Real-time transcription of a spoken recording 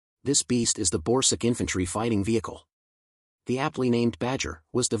This beast is the Borsuk infantry fighting vehicle. The aptly named Badger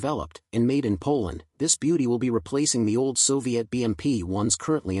was developed and made in Poland. This beauty will be replacing the old Soviet BMP-1s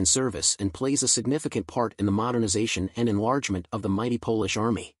currently in service and plays a significant part in the modernization and enlargement of the mighty Polish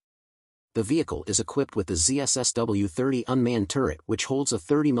army. The vehicle is equipped with the ZSSW-30 unmanned turret, which holds a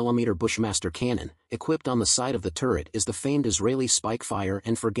 30mm Bushmaster cannon. Equipped on the side of the turret is the famed Israeli Spike-Fire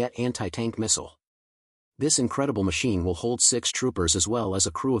and Forget anti-tank missile. This incredible machine will hold 6 troopers as well as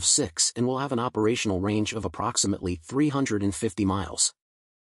a crew of 6 and will have an operational range of approximately 350 miles.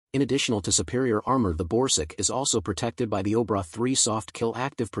 In addition to superior armor, the Borsuk is also protected by the Obra 3 soft kill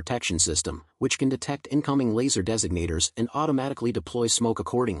active protection system, which can detect incoming laser designators and automatically deploy smoke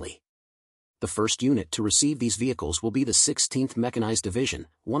accordingly. The first unit to receive these vehicles will be the 16th Mechanized Division,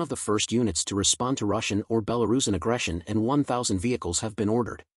 one of the first units to respond to Russian or Belarusian aggression, and 1,000 vehicles have been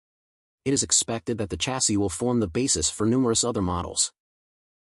ordered. It is expected that the chassis will form the basis for numerous other models.